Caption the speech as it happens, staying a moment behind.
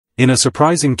In a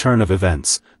surprising turn of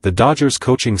events, the Dodgers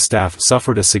coaching staff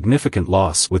suffered a significant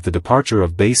loss with the departure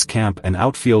of base camp and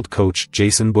outfield coach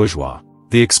Jason Bourgeois.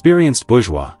 The experienced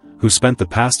Bourgeois, who spent the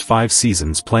past 5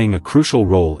 seasons playing a crucial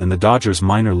role in the Dodgers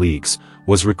minor leagues,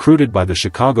 was recruited by the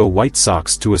Chicago White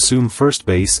Sox to assume first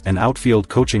base and outfield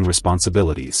coaching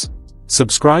responsibilities.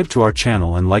 Subscribe to our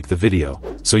channel and like the video,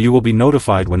 so you will be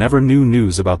notified whenever new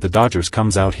news about the Dodgers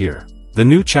comes out here. The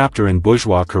new chapter in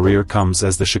Bourgeois' career comes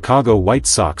as the Chicago White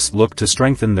Sox look to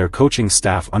strengthen their coaching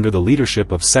staff under the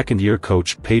leadership of second-year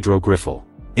coach Pedro Grifol.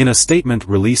 In a statement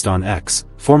released on X,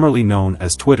 formerly known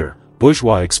as Twitter,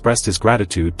 Bourgeois expressed his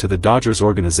gratitude to the Dodgers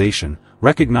organization,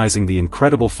 recognizing the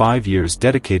incredible 5 years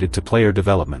dedicated to player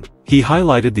development. He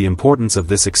highlighted the importance of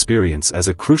this experience as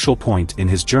a crucial point in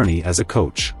his journey as a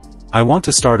coach. "I want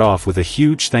to start off with a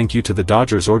huge thank you to the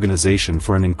Dodgers organization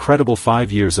for an incredible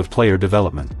 5 years of player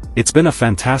development. It's been a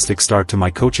fantastic start to my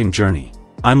coaching journey.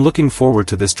 I'm looking forward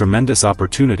to this tremendous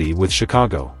opportunity with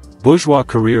Chicago." Bourgeois'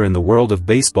 career in the world of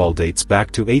baseball dates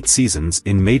back to 8 seasons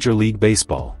in Major League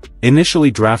Baseball.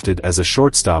 Initially drafted as a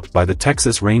shortstop by the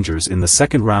Texas Rangers in the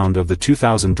second round of the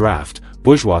 2000 draft,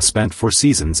 Bourgeois spent 4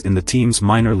 seasons in the team's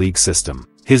minor league system.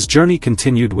 His journey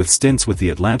continued with stints with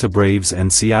the Atlanta Braves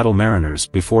and Seattle Mariners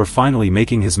before finally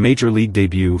making his Major League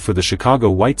debut for the Chicago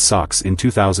White Sox in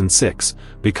 2006,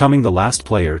 becoming the last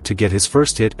player to get his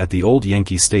first hit at the old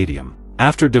Yankee Stadium.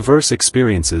 After diverse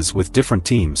experiences with different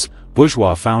teams,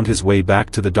 Bourgeois found his way back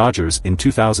to the Dodgers in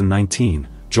 2019,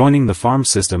 joining the farm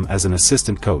system as an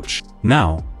assistant coach.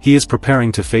 Now, he is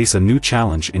preparing to face a new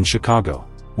challenge in Chicago.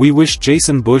 We wish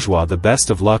Jason Bourgeois the best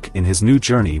of luck in his new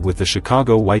journey with the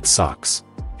Chicago White Sox.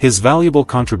 His valuable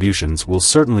contributions will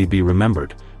certainly be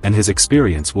remembered, and his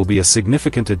experience will be a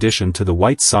significant addition to the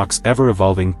White Sox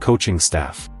ever-evolving coaching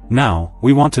staff. Now,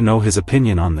 we want to know his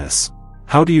opinion on this.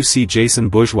 How do you see Jason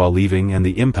Bourgeois leaving and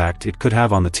the impact it could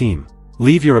have on the team?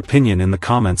 Leave your opinion in the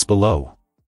comments below.